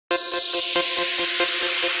What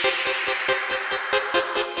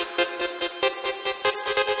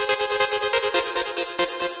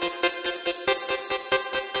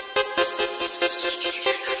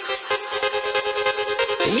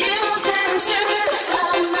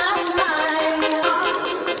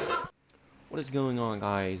is going on,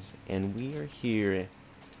 guys? And we are here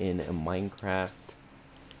in a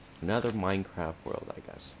another Minecraft world, I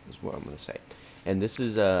guess is what I'm gonna say. And this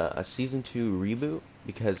is a season 2 reboot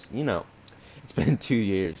because, you know, it's been 2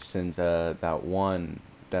 years since that one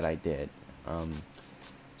that I did.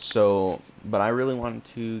 But I really wanted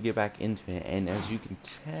to get back into it, and as you can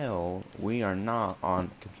tell, we are not on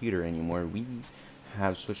computer anymore. We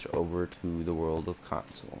have switched over to the world of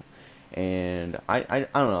console. And I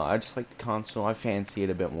don't know, I just like the console. I fancy it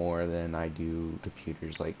a bit more than I do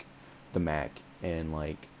computers like the Mac and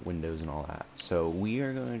like Windows and all that. So we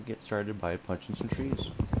are going to get started by punching some trees,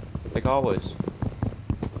 like always.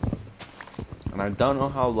 And I don't know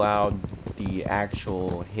how loud the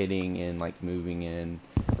actual hitting and like moving in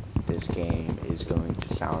this game is going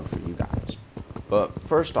to sound for you guys. But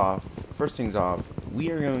first things off, we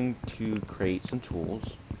are going to create some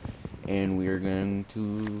tools. And we are going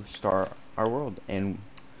to start our world, and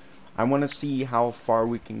I want to see how far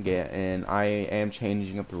we can get. And I am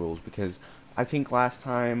changing up the rules because I think my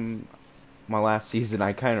last season,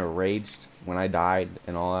 I kind of raged when I died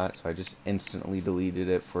and all that, so I just instantly deleted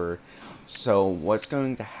it. So what's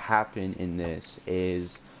going to happen in this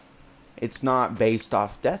is it's not based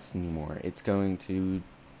off death anymore. It's going to,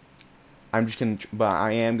 but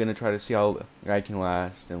I am gonna try to see how I can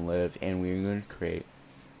last and live, and we're going to create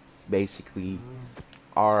basically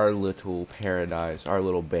our little paradise, our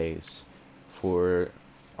little base for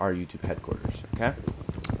our YouTube headquarters. Okay,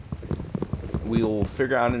 we will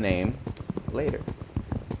figure out a name later,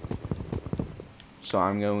 so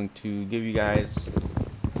I'm going to give you guys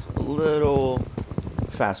a little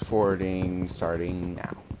fast forwarding starting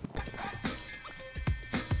now.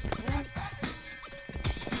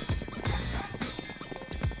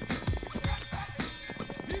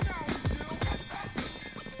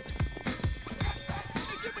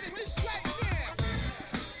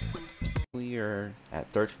 We are at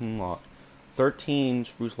 13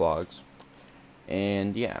 spruce logs,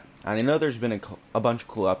 and yeah, I know there's been a bunch of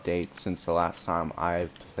cool updates since the last time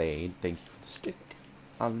I've played. Thank you for the stick,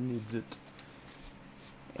 I need it.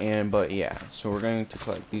 But yeah, so we're going to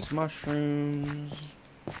collect these mushrooms,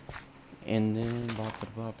 and then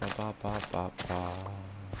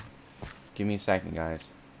give me a second, guys,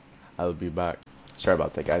 I'll be back. Sorry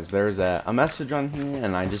about that, guys. There's a message on here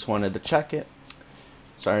and I just wanted to check it.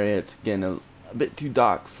 Sorry, it's getting a bit too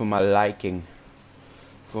dark for my liking.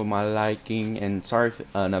 And sorry if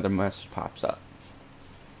another message pops up.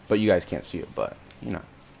 But you guys can't see it, but, you know.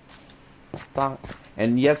 Stop.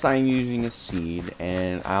 And yes, I'm using a seed,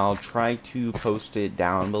 and I'll try to post it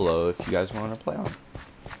down below if you guys want to play on it.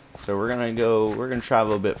 So we're gonna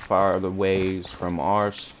travel a bit farther ways from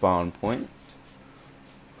our spawn point.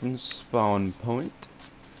 And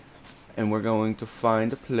we're going to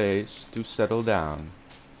find a place to settle down.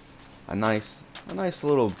 A nice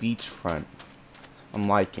little beachfront. I'm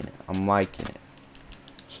liking it.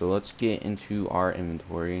 So let's get into our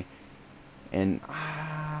inventory, and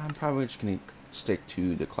I'm probably just gonna stick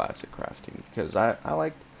to the classic crafting because I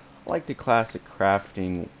like the classic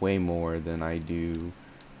crafting way more than I do.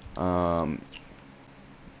 You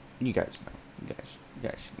guys know. You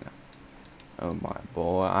guys should know. Oh my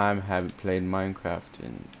boy, I haven't played Minecraft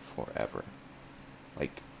in forever.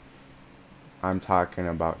 Like, I'm talking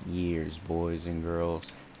about years, boys and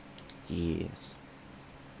girls. Years.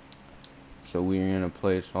 So we're gonna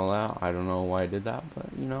play this all out. I don't know why I did that,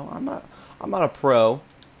 but you know, I'm not a pro.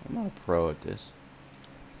 I'm not a pro at this.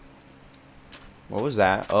 What was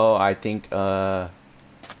that? Oh, I think the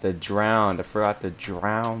drowned. I forgot the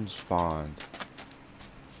drowned spawned.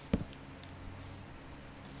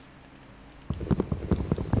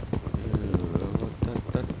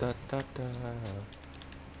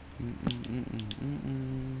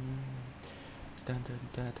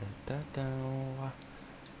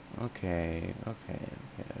 Okay.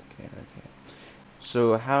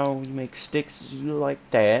 So how you make sticks is you like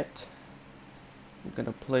that. We're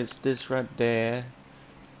gonna place this right there,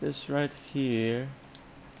 this right here.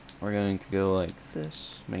 We're going to go like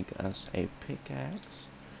this, make us a pickaxe.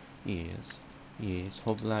 Yes.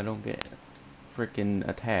 Hopefully I don't get freaking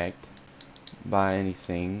attacked by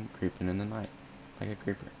anything creeping in the night, like a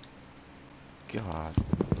creeper. God,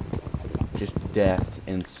 just death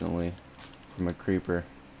instantly from a creeper.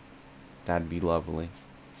 That'd be lovely.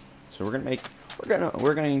 So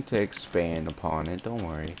we're going to expand upon it. Don't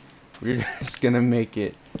worry. We're just gonna make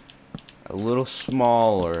it a little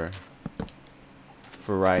smaller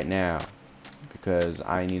for right now, because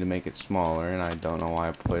I need to make it smaller, and I don't know why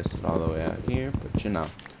I placed it all the way out here, but you know,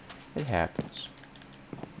 it happens.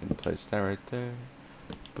 And place that right there.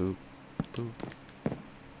 Boop, boop.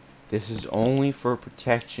 This is only for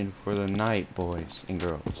protection for the night, boys and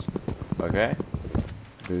girls. Okay?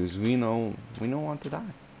 Because we don't want to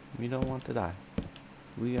die. We don't want to die.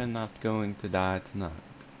 We are not going to die tonight.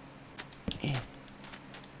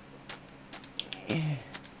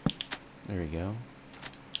 There we go.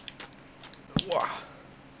 Wah.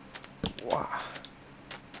 Wah.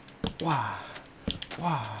 Wah.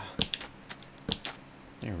 Wah.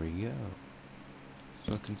 There we go. It's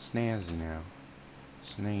looking snazzy now.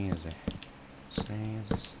 Snazzy.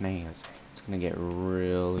 Snazzy, snazzy. It's gonna get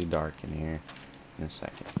really dark in here in a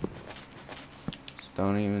second. So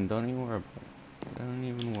don't even worry about it. Don't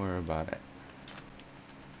even worry about it.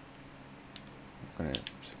 I'm gonna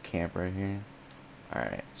just camp right here.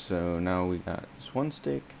 Alright, so now we got this one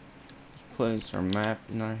stick. Let's place our map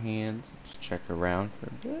in our hands. Let's check around for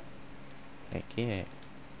a bit. Heck yeah.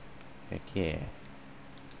 Heck yeah.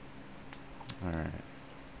 Alright.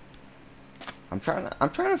 I'm trying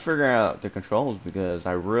to figure out the controls, because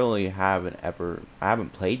I really haven't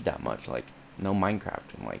played that much, like no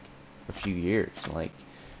Minecraft in like a few years. Like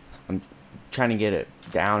I'm trying to get it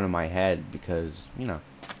down in my head, because you know,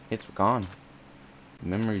 it's gone.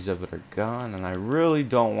 Memories of it are gone, and I really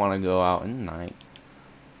don't want to go out in the night.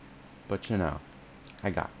 But you know,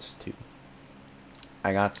 I got to.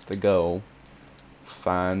 I got to go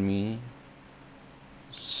find me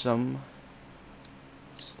some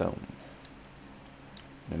stone.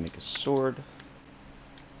 I'm gonna make a sword,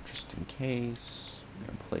 just in case. I'm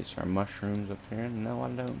gonna place our mushrooms up here. No, I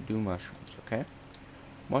don't do mushrooms, okay?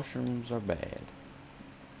 Mushrooms are bad.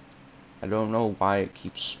 I don't know why it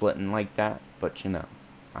keeps splitting like that, but you know,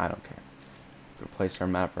 I don't care. We're gonna place our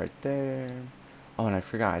map right there. Oh, and I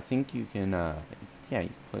forgot, I think you can, yeah,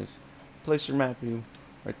 you can place your map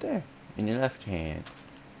right there, in your left hand.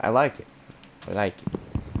 I like it. I like it.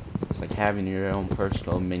 It's like having your own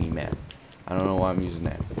personal mini-map. I don't know why I'm using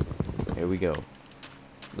that. Here we go.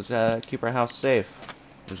 Let's keep our house safe.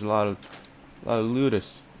 There's a lot of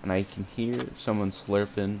looters, and I can hear someone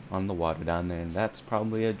slurping on the water down there, and that's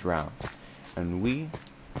probably a drown. And we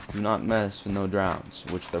do not mess with no drowns,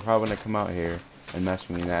 which they're probably gonna come out here and mess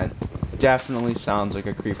with me. That definitely sounds like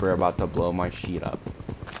a creeper about to blow my sheet up.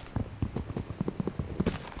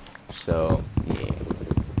 So yeah,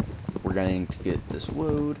 we're going to get this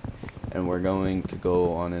wood, and we're going to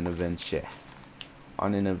go on an adventure.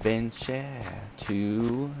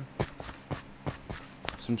 To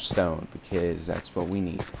some stone, because that's what we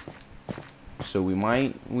need. So we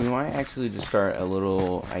might actually just start a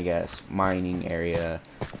little, I guess, mining area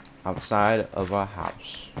outside of our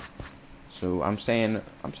house. So I'm saying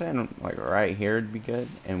like right here would be good,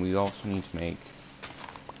 and we also need to make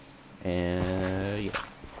yeah,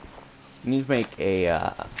 we need to make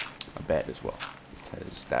a bed as well,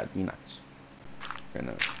 because that'd be nice. We're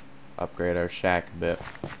gonna upgrade our shack a bit.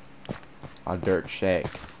 Our dirt shack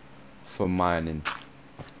for mining.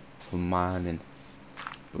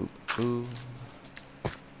 Boop, boop.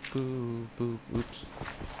 Boop, boop, oops.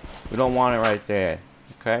 We don't want it right there,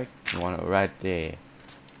 okay? We want it right there.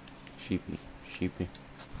 Sheepy, sheepy.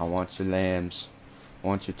 I want your lambs. I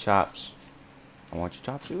want your chops. I want your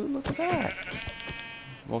chops. Ooh, look at that.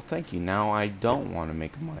 Well, thank you. Now I don't want to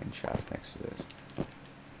make a mine shaft next to this.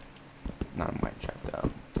 Not a mine shaft,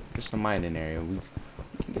 just a mining area. We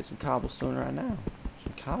can get some cobblestone right now.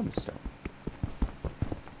 Some cobblestone.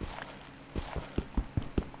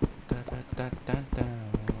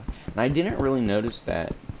 And I didn't really notice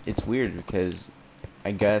that. It's weird, because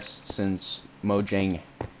I guess since Mojang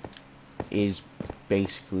is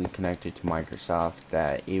basically connected to Microsoft,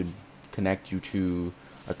 that it would connect you to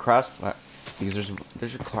a because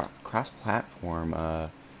there's a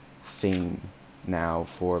cross-platform thing now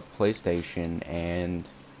for PlayStation and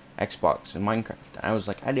Xbox and Minecraft. And I was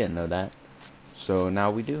like, I didn't know that. So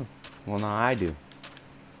now we do. Well, now I do.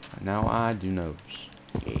 Now I do knows.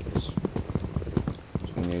 Yes. So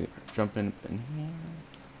I'm gonna jump in here.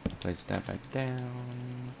 Place that back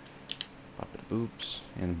down. Bop it boops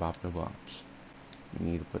and bop it bops. We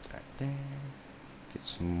need to put that there. Get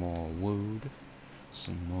some more wood.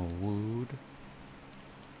 Some more wood.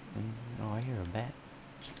 And, oh, I hear a bat.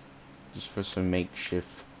 Just for some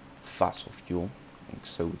makeshift fossil fuel,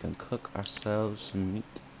 so we can cook ourselves some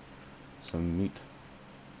meat.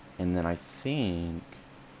 And then I think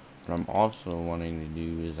what I'm also wanting to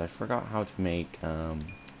do is, I forgot how to make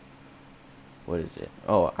what is it?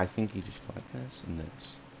 Oh, I think you just go like this and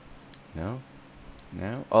this. No?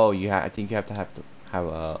 No. Oh, I think you have to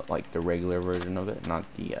have like the regular version of it, not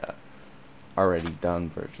the already done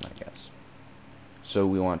version, I guess. So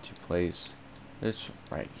we want to place this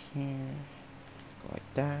right here, go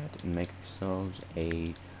like that, and make ourselves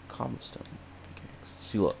a cobblestone pickaxe.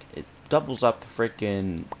 See, look, it doubles up the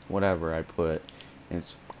freaking whatever I put, and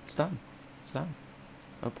it's done. It's done.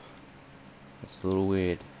 Oh, that's a little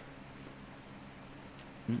weird.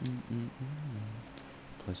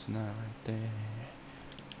 Placing that right there.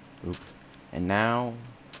 Oop. And now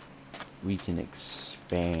we can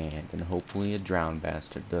expand, and hopefully a drowned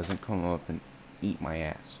bastard doesn't come up and eat my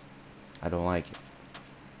ass. I don't like it.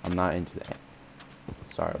 I'm not into that.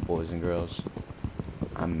 Sorry, boys and girls.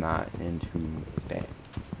 I'm not into that.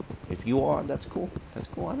 If you are, that's cool. That's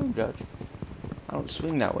cool. I don't judge. I don't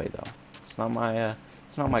swing that way though. It's not my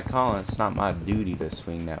calling. It's not my duty to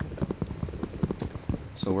swing that way.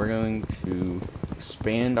 So we're going to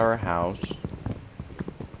expand our house,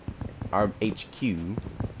 our HQ,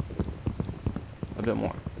 a bit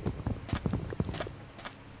more.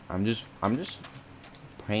 I'm just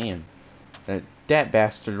praying that that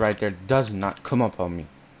bastard right there does not come up on me.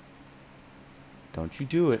 Don't you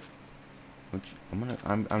do it. I'm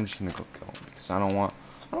just gonna go kill him because I don't want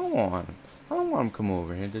him to come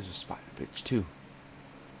over here. There's a spider bitch too.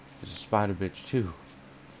 There's a spider bitch too.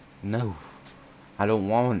 No, I don't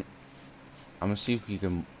want it. I'm gonna see if we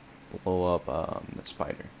can blow up the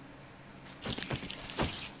spider.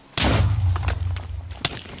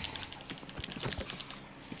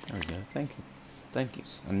 There we go. Thank you. Thank you.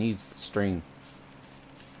 I need the string.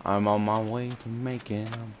 I'm on my way to making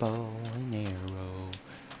a bow and arrow.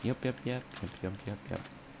 Yep. Alright.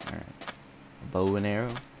 A bow and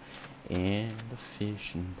arrow and a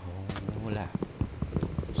fishing pole.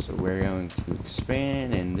 So we're going to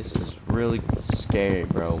expand, and this is really scary,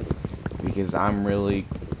 bro, because I'm really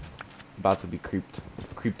about to be creeped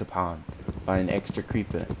upon by an extra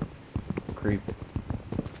creeper.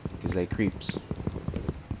 Because they creeps.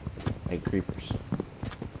 They creepers.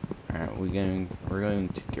 Alright, we're going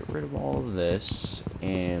to get rid of all of this,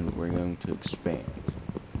 and we're going to expand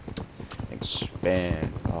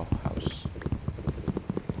our house.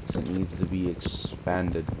 It needs to be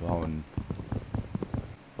expanded on.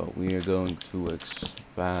 But we are going to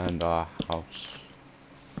expand our house.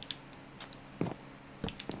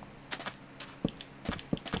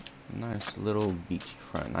 Nice little beachy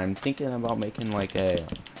front. I'm thinking about making like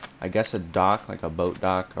I guess a dock, like a boat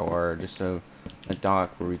dock, or just a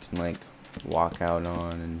dock where we can like walk out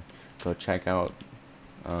on and go check out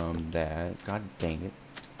that. God dang it.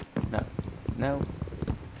 No.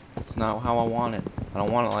 It's not how I want it. I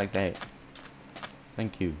don't want it like that.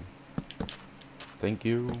 Thank you. Thank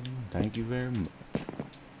you very much.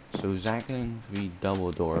 So is that going to be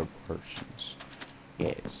double door portions?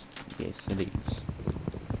 Yes it is.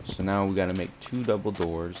 So now we gotta make 2 double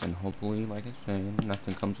doors, and hopefully, like I said,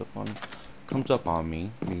 nothing comes up on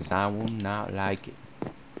me, because I will not like it.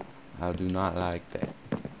 I do not like that.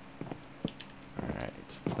 Alright,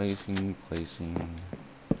 placing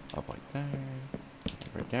up like that.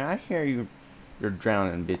 Right there. I hear you're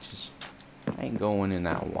drowning, bitches. I ain't going in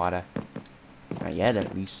that water. Not yet,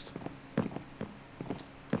 at least.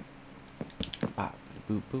 Bop,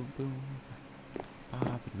 boop, boop, boop.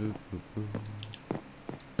 Bop, boop, boop, boop.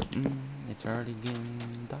 It's already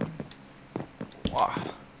getting dark.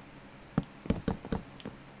 Wow.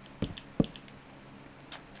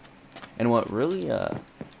 And what really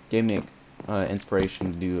gave me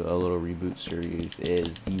inspiration to do a little reboot series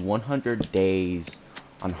is the 100 days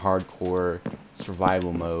on hardcore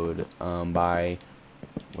survival mode by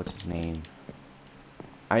what's his name?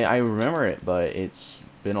 I remember it, but it's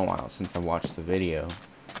been a while since I watched the video,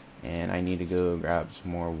 and I need to go grab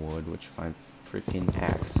some more wood, which my freaking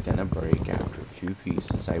axe is gonna break after a few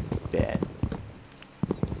pieces, I bet.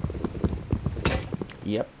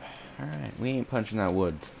 Yep. Alright, we ain't punching that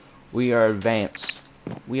wood. We are advanced.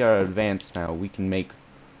 We are advanced now. We can make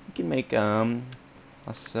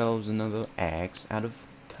ourselves another axe out of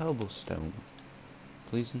cobblestone.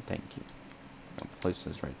 Please and thank you. I'll place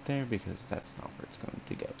this right there because that's not where it's going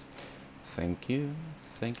to go. Thank you.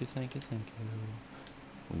 Thank you.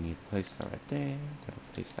 We need to place that right there. Gotta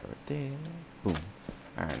place that right there. Boom.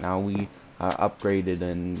 Alright, now we are upgraded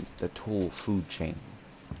in the tool food chain.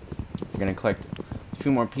 We're gonna collect a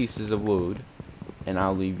few more pieces of wood, and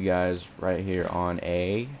I'll leave you guys right here on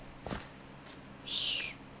a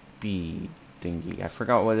speed thingy. I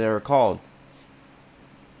forgot what they were called.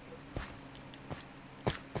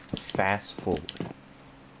 Fast forward.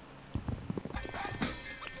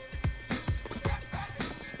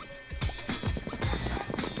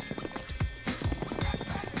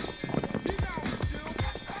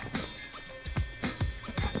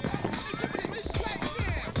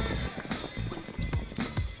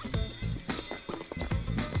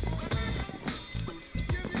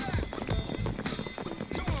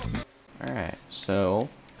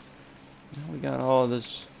 all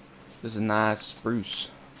this nice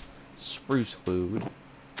spruce wood,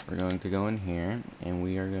 we're going to go in here and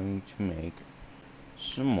we are going to make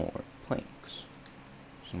some more planks.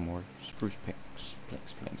 Some more spruce planks.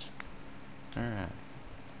 Alright.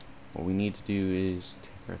 What we need to do is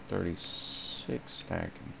take our 36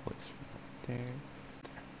 stack and place it right there.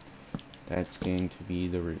 That's going to be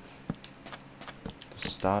the roof. The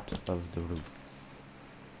start of the roof.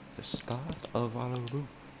 The start of our roof.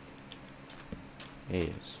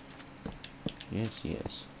 Yes.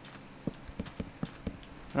 Yes.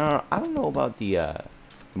 I don't know about the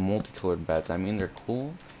multicolored beds. I mean, they're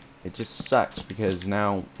cool. It just sucks because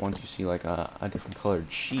now once you see like a different colored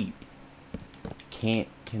sheep, you can't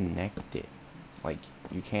connect it like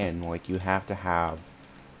you can. Like, you have to have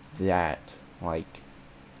that like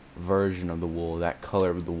version of the wool, that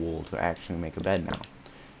color of the wool, to actually make a bed now.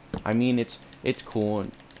 I mean, it's cool,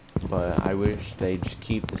 but I wish they'd just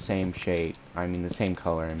keep the same shape. I mean, the same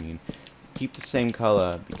color. I mean, keep the same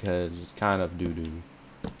color because it's kind of doo-doo,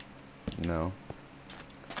 you know.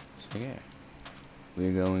 So yeah,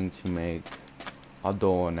 we're going to make a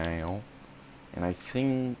door now, and I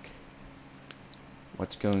think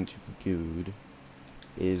what's going to be good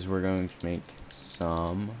is we're going to make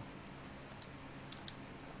some.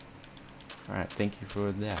 Alright, thank you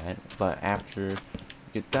for that. But after we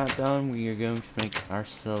get that done, we are going to make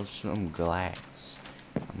ourselves some glass.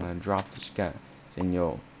 I'm gonna drop this guy in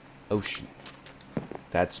your ocean.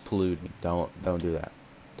 That's polluting. Don't do that.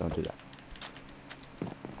 Don't do that.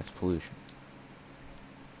 That's pollution.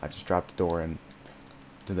 I just dropped the door into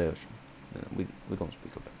the ocean. We don't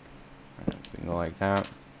speak of it. Alright, we can go like that.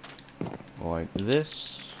 Go like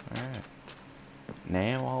this. Alright.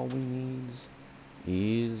 Now all we need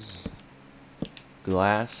is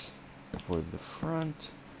glass for the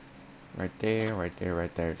front. Right there. So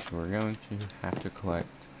we're going to have to collect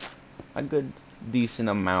a good decent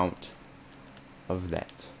amount of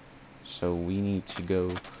that. So we need to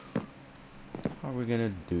go. How are we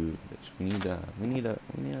gonna do this? We need a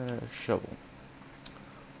shovel.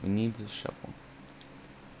 We need a shovel.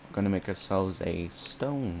 We're gonna make ourselves a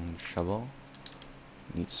stone shovel.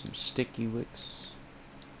 Need some sticky wicks.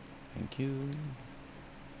 Thank you.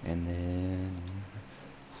 And then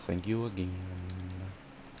thank you again.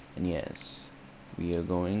 And yes, we are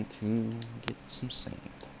going to get some sand.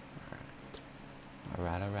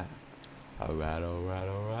 Alright.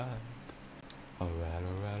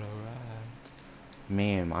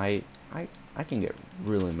 Man, I can get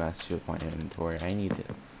really messy with my inventory. I need to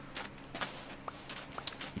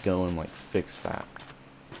go and like fix that.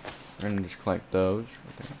 We're gonna just collect those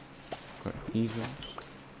right there. Collect these ones.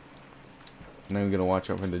 And then we're gonna watch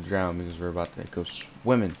out for the drown because we're about to go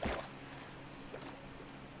swimming.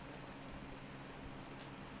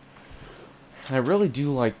 I really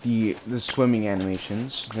do like the swimming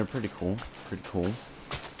animations. They're pretty cool.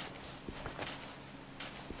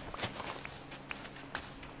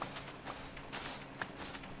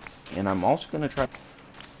 And I'm also gonna try,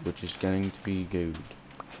 which is going to be good.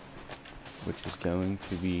 Which is going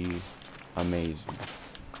to be amazing.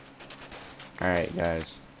 Alright,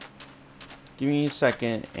 guys. Give me a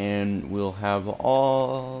second and we'll have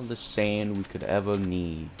all the sand we could ever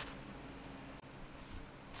need.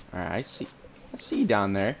 Alright, I see you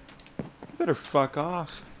down there. You better fuck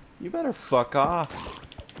off.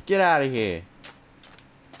 Get out of here.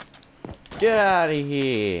 Get out of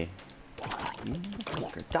here. You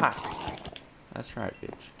motherfucker, die. That's right,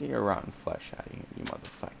 bitch. Get your rotten flesh out of here, you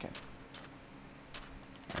motherfucker.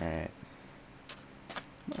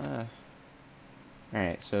 Alright.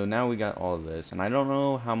 Alright, so now we got all of this, and I don't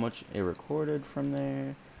know how much it recorded from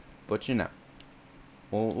there, but you know.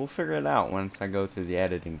 We'll figure it out once I go through the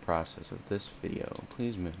editing process of this video.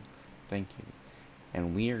 Please move. Thank you.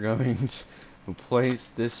 And we are going to place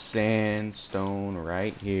this sandstone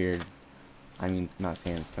right here. I mean, not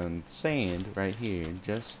sandstone, sand right here.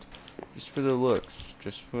 Just for the looks.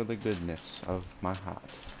 Just for the goodness of my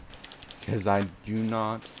heart. Because I do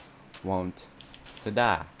not want to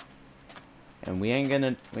die. And we ain't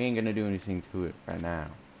gonna do anything to it right now.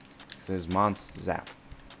 Because there's monsters out.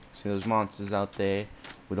 See those monsters out there?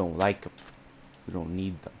 We don't like them. We don't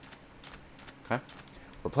need them. Okay?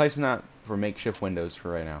 We're placing that for makeshift windows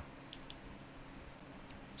for right now.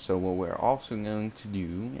 So what we're also going to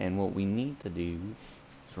do, and what we need to do,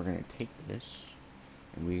 is we're going to take this,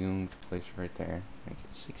 and we're going to place it right there. Make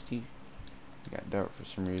it 60. We got dirt for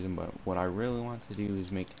some reason, but what I really want to do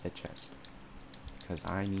is make a chest. Because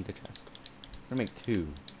I need a chest. We're going to make 2.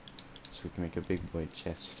 So we can make a big boy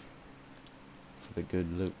chest. For the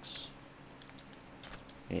good looks.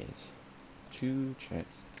 Yes. 2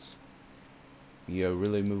 chests. We are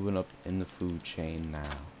really moving up in the food chain now.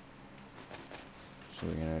 So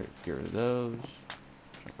we're gonna get rid of those.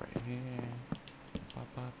 Jump right here. Ba,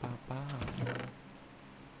 ba, ba, ba.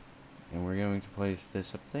 And we're going to place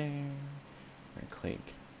this up there. We're gonna click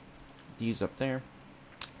these up there.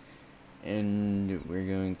 And we're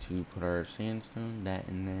going to put our sandstone, that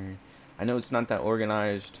in there. I know it's not that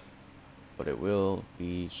organized, but it will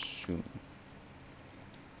be soon.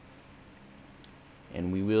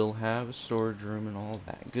 And we will have a storage room and all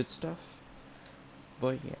that good stuff.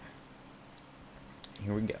 But yeah.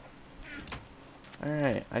 Here we go.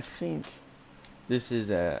 Alright, I think this is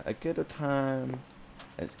a good a time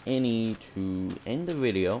as any to end the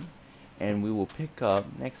video. And we will pick up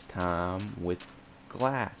next time with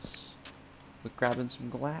glass. With grabbing some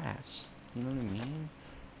glass. You know what I mean?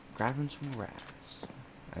 Grabbing some grass.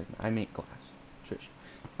 I make glass. Shush.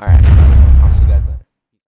 Alright.